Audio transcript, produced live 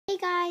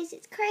guys,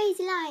 it's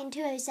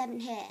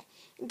Crazylion207 here,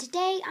 and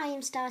today I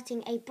am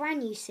starting a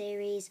brand new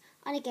series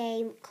on a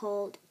game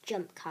called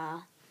Jump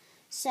Car.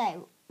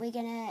 So, we're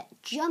going to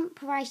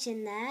jump right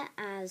in there,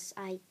 as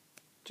I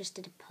just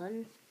did a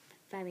pun,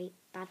 very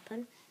bad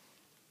pun.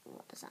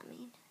 What does that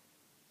mean?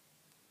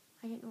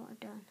 I don't know what I've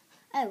done.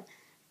 Oh,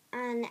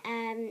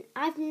 and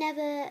I've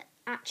never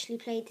actually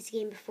played this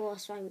game before,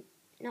 so I'm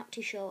not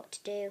too sure what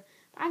to do.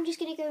 But I'm just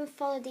going to go and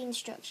follow the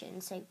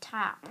instructions, so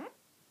tap,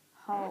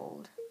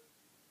 hold,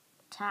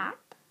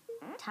 tap,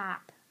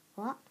 tap.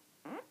 What?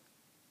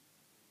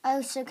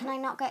 Oh, so can I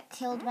not get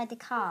killed by the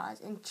cars?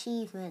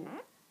 Achievement.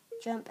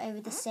 Jump over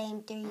the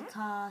same 3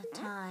 car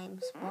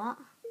times. What?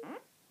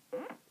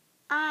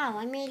 Ow,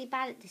 I'm really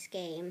bad at this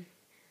game.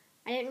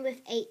 I don't know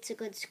if 8's a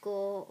good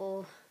score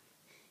or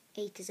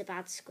 8 is a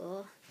bad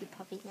score. You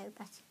probably know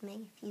better than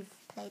me if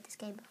you've played this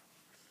game before.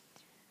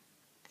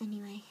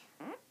 Anyway.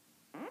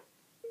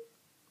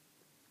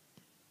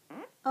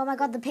 Oh my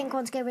god, the pink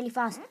ones go really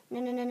fast. No.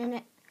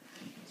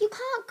 You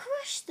can't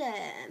crush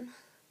them.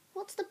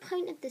 What's the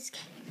point of this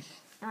game?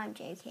 No, I'm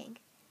joking.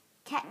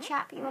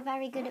 Ketchup, you are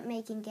very good at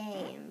making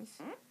games.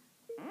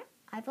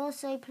 I've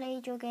also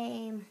played your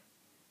game,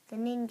 the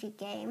ninja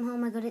game. Oh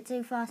my god, it's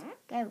so fast.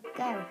 Go.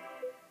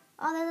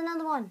 Oh, there's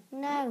another one.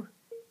 No.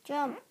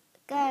 Jump.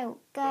 Go.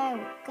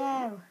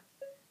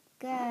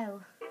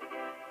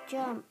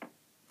 Jump.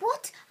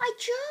 What? I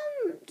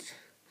jumped.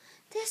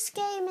 This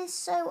game is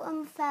so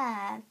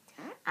unfair.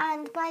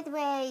 And by the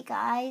way,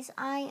 guys,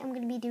 I am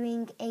going to be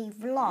doing a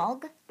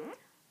vlog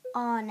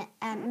on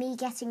me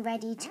getting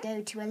ready to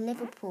go to a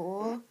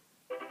Liverpool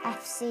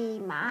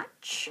FC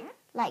match.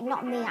 Like,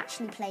 not me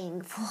actually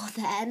playing for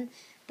them,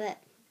 but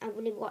I'm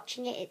going to be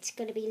watching it. It's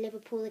going to be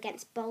Liverpool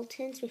against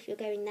Bolton, so if you're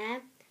going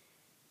there,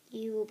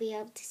 you will be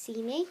able to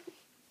see me.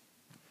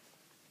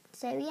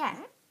 So, yeah.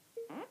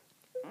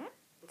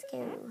 Let's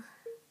go.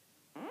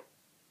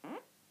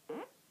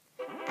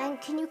 And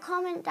can you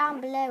comment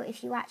down below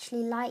if you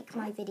actually like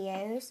my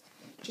videos?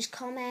 Just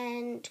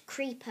comment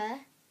Creeper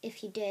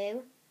if you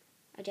do.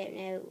 I don't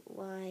know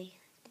why I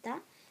did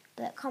that.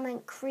 But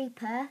comment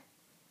Creeper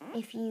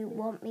if you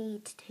want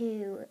me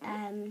to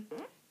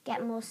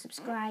get more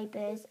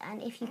subscribers.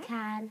 And if you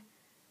can,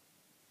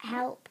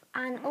 help.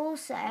 And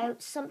also,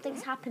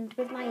 something's happened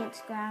with my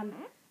Instagram.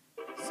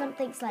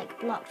 Something's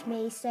blocked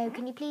me. So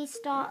can you please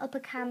start up a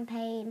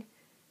campaign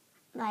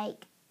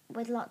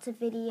with lots of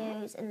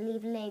videos and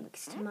leave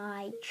links to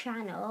my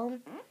channel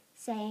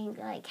saying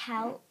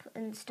help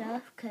and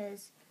stuff,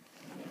 because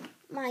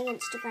my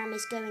Instagram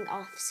is going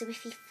off. So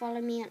if you follow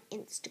me on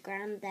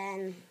Instagram,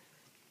 then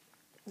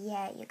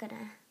yeah, you're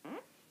gonna have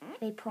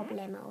a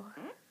problem.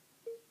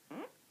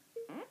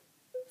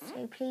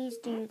 So please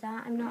do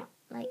that. I'm not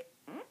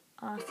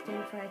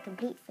asking for a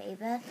complete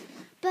favour,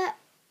 but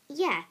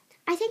yeah,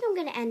 I think I'm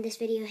gonna end this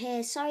video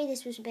here. Sorry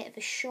this was a bit of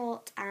a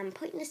short and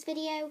pointless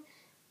video,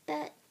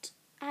 but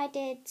I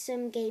did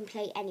some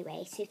gameplay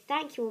anyway, so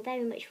thank you all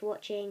very much for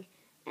watching,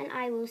 and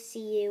I will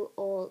see you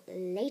all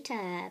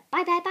later.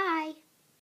 Bye.